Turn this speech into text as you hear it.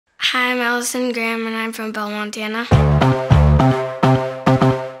Hi, I'm Ellison Graham, and I'm from Bell, Montana.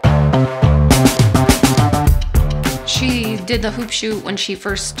 She did the hoop shoot when she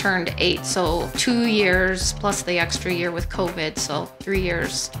first turned 8, so 2 years plus the extra year with COVID, so 3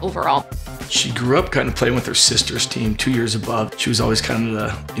 years overall. She grew up kind of playing with her sister's team, 2 years above. She was always kind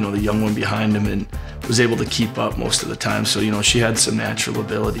of the young one behind him and was able to keep up most of the time. So, she had some natural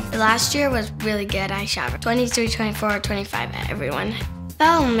ability. Last year was really good. I shot 23, 24, 25 at everyone.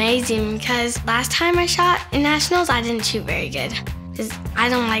 Felt amazing because last time I shot in nationals, I didn't shoot very good. Because I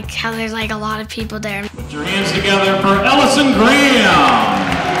don't like how there's a lot of people there. Put your hands together for Ellison Graham.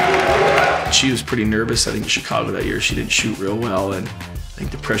 She was pretty nervous. I think in Chicago that year she didn't shoot real well, and I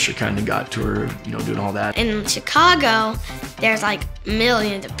think the pressure kind of got to her, doing all that. In Chicago, there's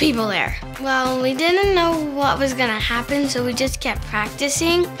millions of people there. Well, we didn't know what was gonna happen, so we just kept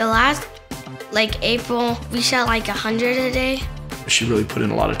practicing. The last, April, we shot 100 a day. She really put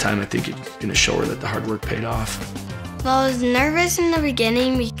in a lot of time. I think it's gonna show her that the hard work paid off. Well, I was nervous in the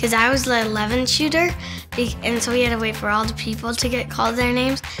beginning because I was the 11th shooter, and so we had to wait for all the people to get called their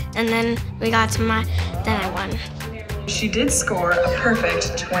names, and then we got to then I won. She did score a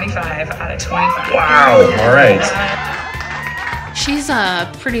perfect 25 out of 25. Wow, all right. She's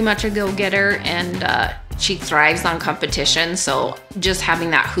pretty much a go-getter, and she thrives on competition, so just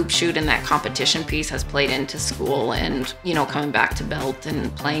having that hoop shoot and that competition piece has played into school and, coming back to Belt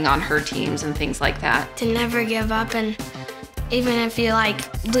and playing on her teams and things like that. To never give up, and even if you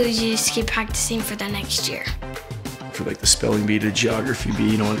lose, you just keep practicing for the next year. For the spelling bee, the geography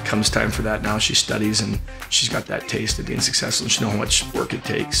bee, when it comes time for that now, she studies and she's got that taste of being successful and she knows how much work it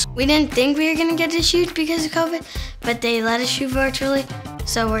takes. We didn't think we were gonna get to shoot because of COVID, but they let us shoot virtually,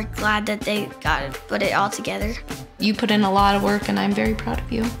 so we're glad that they got to put it all together. You put in a lot of work and I'm very proud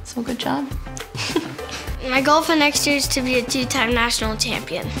of you, so good job. My goal for next year is to be a 2-time national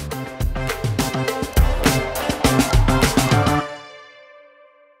champion.